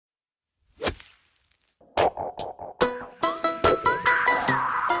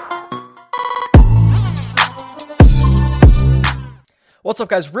What's up,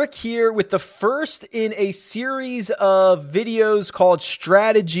 guys? Rick here with the first in a series of videos called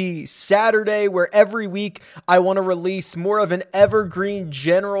Strategy Saturday, where every week I want to release more of an evergreen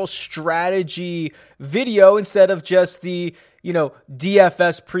general strategy video instead of just the,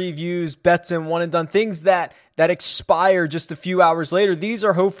 DFS previews, bets and one and done, things that expire just a few hours later. These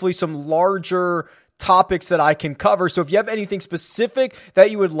are hopefully some larger topics that I can cover. So if you have anything specific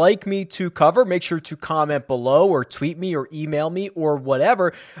that you would like me to cover, make sure to comment below or tweet me or email me or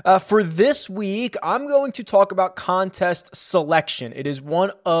whatever. For this week, I'm going to talk about contest selection. It is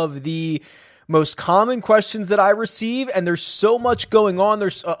one of the most common questions that I receive, and there's so much going on.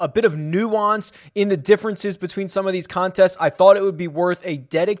 There's a bit of nuance in the differences between some of these contests. I thought it would be worth a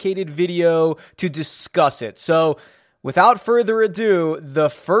dedicated video to discuss it. So without further ado, the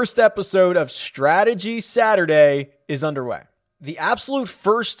first episode of Strategy Saturday is underway. The absolute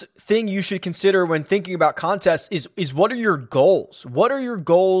first thing you should consider when thinking about contests is what are your goals? What are your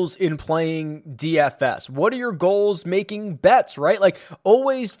goals in playing DFS? What are your goals making bets, right? Like,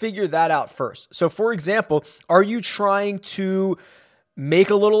 always figure that out first. So for example, are you trying to make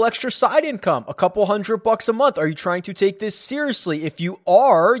a little extra side income, a couple $100 a month? Are you trying to take this seriously? If you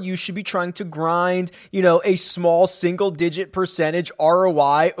are, you should be trying to grind, a small single-digit percentage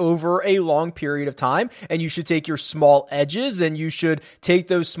ROI over a long period of time. And you should take your small edges, and you should take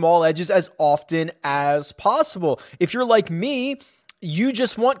those small edges as often as possible. If you're like me, you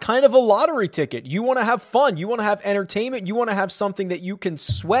just want kind of a lottery ticket. You want to have fun. You want to have entertainment. You want to have something that you can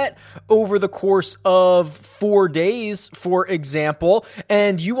sweat over the course of 4 days, for example.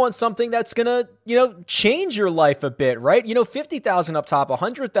 And you want something that's going to, change your life a bit, right? $50,000 up top,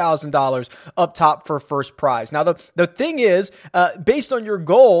 $100,000 up top for first prize. Now, the thing is, based on your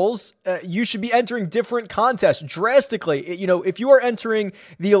goals, you should be entering different contests drastically. If you are entering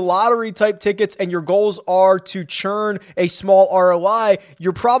the lottery type tickets and your goals are to churn a small ROI,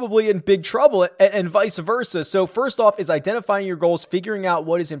 you're probably in big trouble, and vice versa. So first off is identifying your goals, figuring out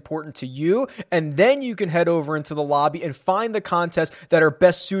what is important to you, and then you can head over into the lobby and find the contests that are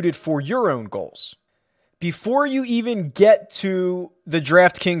best suited for your own goals. Before you even get to the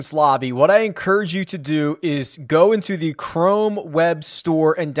DraftKings lobby, what I encourage you to do is go into the Chrome web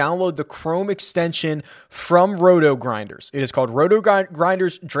store and download the Chrome extension from RotoGrinders. It is called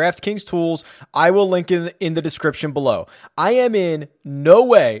RotoGrinders DraftKings Tools. I will link it in the description below. I am in no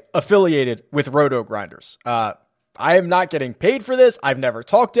way affiliated with RotoGrinders. I am not getting paid for this. I've never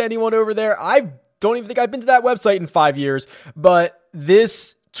talked to anyone over there. I don't even think I've been to that website in 5 years, but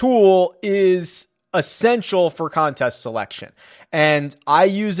this tool is essential for contest selection. And I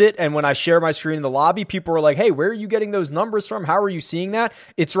use it, and when I share my screen in the lobby, people are like, hey, where are you getting those numbers from? How are you seeing that?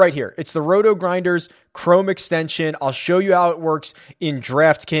 It's right here. It's the RotoGrinders Chrome extension. I'll show you how it works in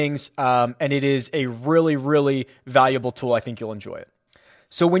DraftKings, and it is a really, really valuable tool. I think you'll enjoy it.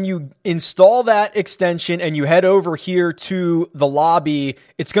 So when you install that extension and you head over here to the lobby,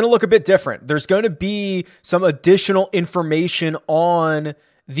 it's going to look a bit different. There's going to be some additional information on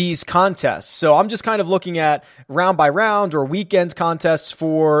these contests. So I'm just kind of looking at round by round or weekend contests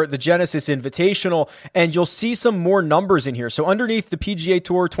for the Genesis Invitational, and you'll see some more numbers in here. So underneath the PGA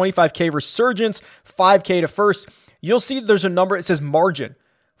Tour, 25K Resurgence, 5K to first, you'll see there's a number. It says margin,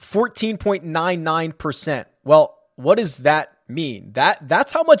 14.99%. Well, what does that mean?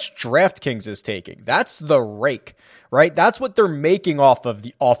 That's how much DraftKings is taking. That's the rake, right? That's what they're making off of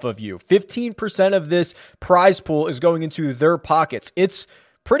you. 15% of this prize pool is going into their pockets. It's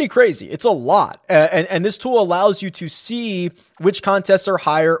pretty crazy. It's a lot. And this tool allows you to see which contests are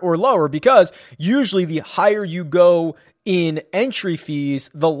higher or lower, because usually the higher you go in entry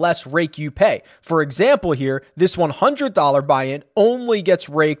fees, the less rake you pay. For example here, this $100 buy-in only gets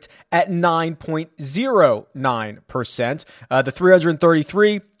raked at 9.09%. The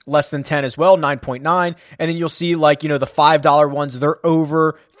 333, less than 10 as well, 9.9. And then you'll see the $5 ones, they're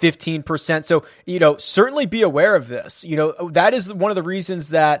over 15%. So, certainly be aware of this. That is one of the reasons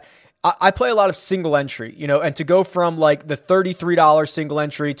that I play a lot of single entry, and to go from the $33 single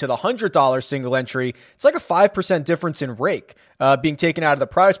entry to the $100 single entry, it's like a 5% difference in rake being taken out of the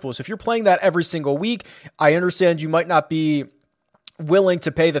prize pool. So if you're playing that every single week, I understand you might not be willing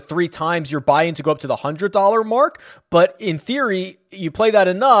to pay the 3 times your buy-in to go up to the $100 mark, but in theory, you play that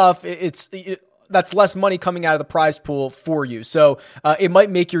enough, that's less money coming out of the prize pool for you. So it might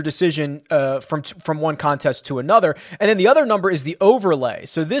make your decision from one contest to another. And then the other number is the overlay.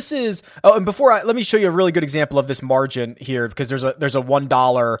 So this is, and let me show you a really good example of this margin here, because there's a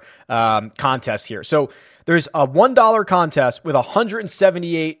 $1 contest here. So there's a $1 contest with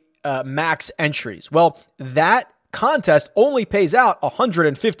 178 max entries. Well, that contest only pays out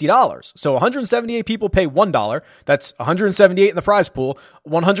 $150. So 178 people pay $1. That's 178 in the prize pool.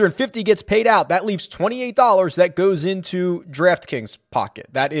 150 gets paid out. That leaves $28 that goes into DraftKings pocket.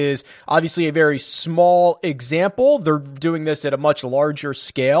 That is obviously a very small example. They're doing this at a much larger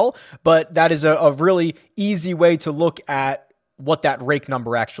scale, but that is a really easy way to look at what that rake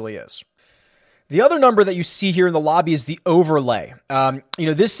number actually is. The other number that you see here in the lobby is the overlay.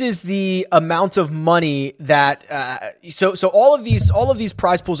 This is the amount of money that, so all of these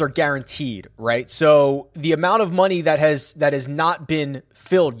prize pools are guaranteed, right? So the amount of money that has not been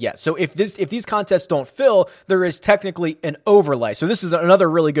filled yet. So if these contests don't fill, there is technically an overlay. So this is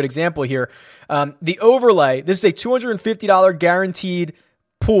another really good example here. The overlay, this is a $250 guaranteed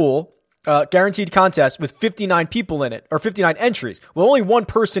pool, guaranteed contest with 59 people in it, or 59 entries. Well, only one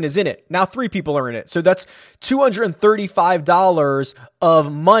person is in it. Now 3 people are in it. So that's $235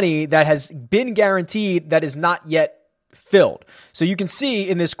 of money that has been guaranteed that is not yet filled. So you can see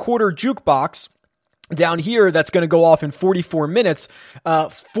in this quarter jukebox down here, that's going to go off in 44 minutes.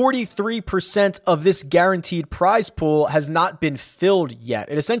 43% of this guaranteed prize pool has not been filled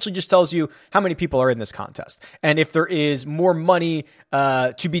yet. It essentially just tells you how many people are in this contest. And if there is more money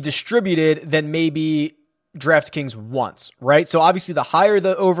to be distributed than maybe DraftKings wants, right? So obviously the higher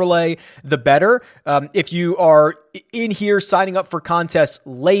the overlay, the better. If you are in here signing up for contests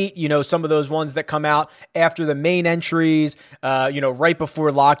late, some of those ones that come out after the main entries, right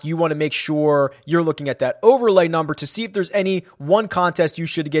before lock, you want to make sure you're looking at that overlay number to see if there's any one contest you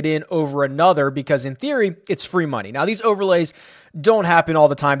should get in over another, because in theory, it's free money. Now, these overlays don't happen all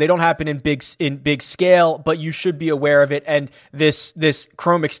the time. They don't happen in big scale, but you should be aware of it. And this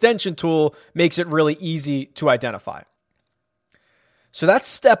Chrome extension tool makes it really easy to identify. So that's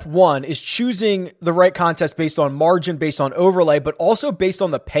step one, is choosing the right contest based on margin, based on overlay, but also based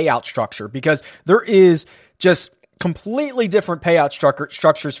on the payout structure, because there is just completely different payout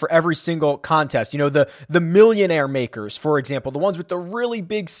structures for every single contest. The millionaire makers, for example, the ones with the really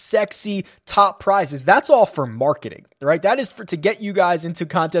big, sexy top prizes, that's all for marketing, right? That is to get you guys into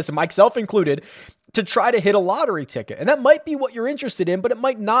contests, and myself included, to try to hit a lottery ticket. And that might be what you're interested in, but it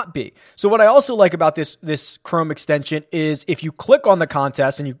might not be. So what I also like about this Chrome extension is if you click on the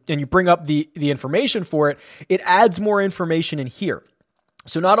contest and you bring up the information for it, it adds more information in here.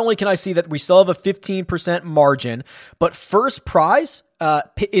 So not only can I see that we still have a 15% margin, but first prize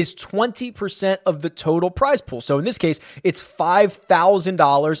is 20% of the total prize pool. So in this case, it's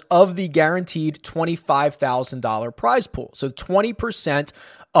 $5,000 of the guaranteed $25,000 prize pool. So 20%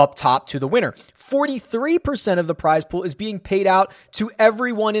 up top to the winner. 43% of the prize pool is being paid out to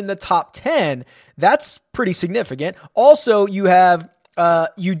everyone in the top 10. That's pretty significant. Also, you do have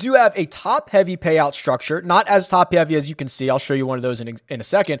a top-heavy payout structure, not as top-heavy as you can see. I'll show you one of those in a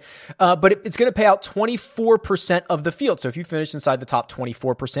second. But it's going to pay out 24% of the field. So if you finish inside the top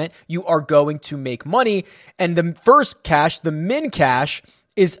 24%, you are going to make money. And the first cash, the min cash,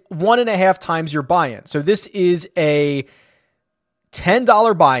 is 1.5 times your buy-in. So this is a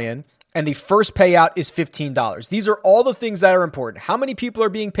 $10 buy-in, and the first payout is $15. These are all the things that are important. How many people are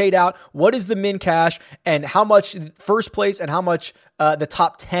being paid out? What is the min cash? And how much first place and how much the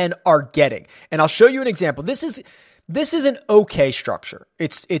top 10 are getting? And I'll show you an example. This is an okay structure.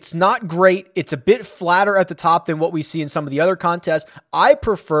 It's not great. It's a bit flatter at the top than what we see in some of the other contests. I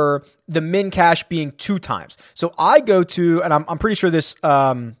prefer the min cash being 2 times. So I go to, and I'm pretty sure this,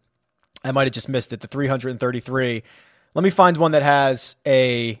 I might have just missed it, the 333. Let me find one that has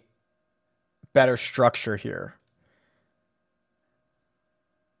a better structure here.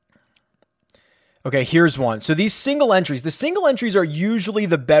 Okay, here's one. So these single entries, the single entries are usually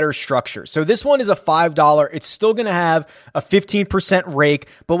the better structure. So this one is a $5. It's still going to have a 15% rake,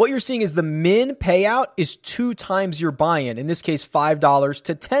 but what you're seeing is the min payout is 2 times your buy-in. In this case, $5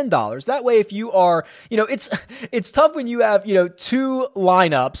 to $10. That way, if you are, it's tough when you have, 2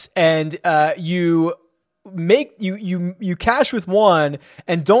 lineups and you cash with one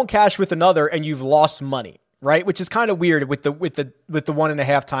and don't cash with another, and you've lost money, right? Which is kind of weird with the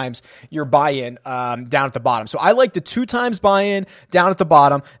 1.5 times your buy-in down at the bottom. So I like the 2 times buy-in down at the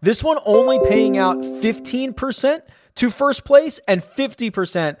bottom. This one only paying out 15% to first place and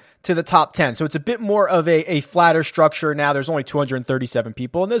 50% to the top 10. So it's a bit more of a flatter structure. Now there's only 237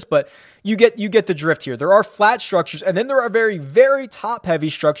 people in this, but you get the drift here. There are flat structures, and then there are very, very top heavy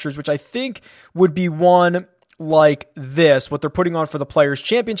structures, which I think would be one like this, what they're putting on for the Players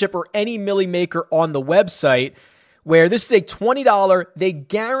Championship or any Millie Maker on the website, where this is a $20, they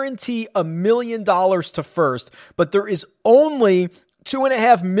guarantee $1 million to first, but there is only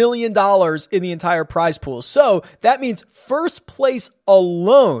 $2.5 million in the entire prize pool. So that means first place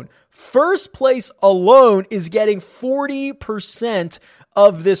alone, First place alone is getting 40%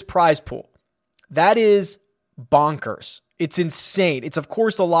 of this prize pool. That is bonkers. It's insane. It's, of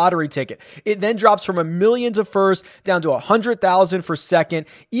course, a lottery ticket. It then drops from $1 million to first down to $100,000 for second.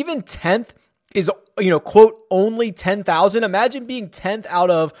 Even 10th is, quote, only 10,000. Imagine being 10th out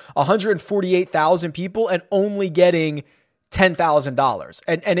of 148,000 people and only getting $10,000.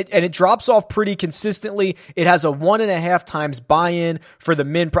 And it drops off pretty consistently. It has a 1.5 times buy-in for the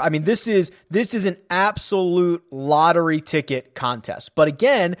min. I mean, this is an absolute lottery ticket contest. But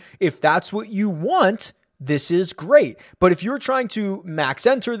again, if that's what you want, this is great. But if you're trying to max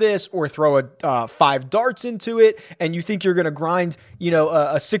enter this or throw 5 darts into it and you think you're going to grind, a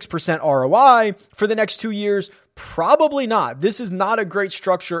 6% ROI for the next 2 years, probably not. This is not a great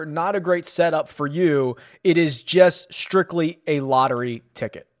structure, not a great setup for you. It is just strictly a lottery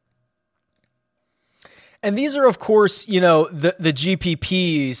ticket. And these are, of course, the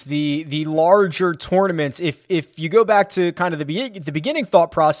GPPs, the larger tournaments. If you go back to kind of the beginning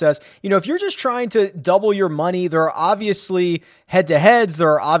thought process, if you're just trying to double your money, there are obviously head-to-heads.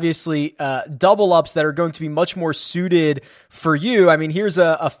 There are obviously double ups that are going to be much more suited for you. I mean, here's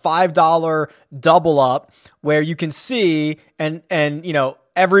a $5 double up where you can see, and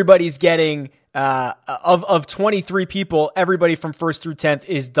everybody's getting. Of 23 people, everybody from first through 10th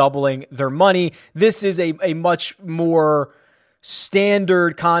is doubling their money. This is a much more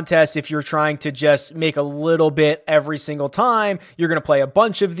standard contest. If you're trying to just make a little bit every single time, you're going to play a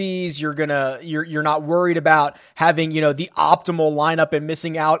bunch of these. You're not worried about having, the optimal lineup and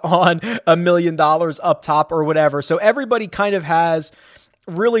missing out on $1 million up top or whatever. So everybody kind of has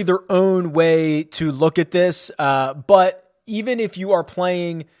really their own way to look at this. But even if you are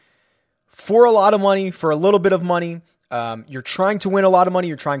playing for a lot of money, for a little bit of money, you're trying to win a lot of money,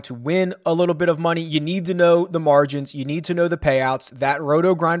 you're trying to win a little bit of money, you need to know the margins, you need to know the payouts. That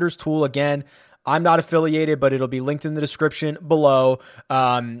Roto Grinders tool, again, I'm not affiliated, but it'll be linked in the description below,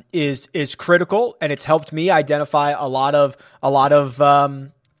 is critical, and it's helped me identify a lot of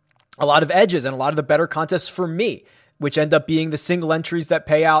edges and a lot of the better contests for me, which end up being the single entries that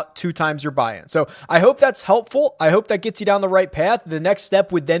pay out 2 times your buy-in. So I hope that's helpful. I hope that gets you down the right path. The next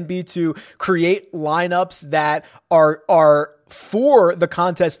step would then be to create lineups that are for the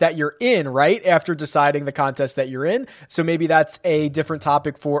contest that you're in, right? After deciding the contest that you're in. So maybe that's a different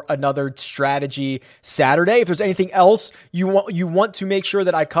topic for another strategy Saturday. If there's anything else you want to make sure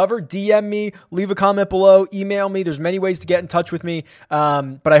that I cover, DM me, leave a comment below, email me. There's many ways to get in touch with me.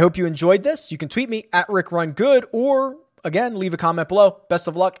 But I hope you enjoyed this. You can tweet me at RickRunGood or, again, leave a comment below. Best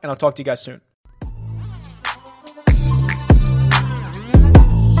of luck, and I'll talk to you guys soon.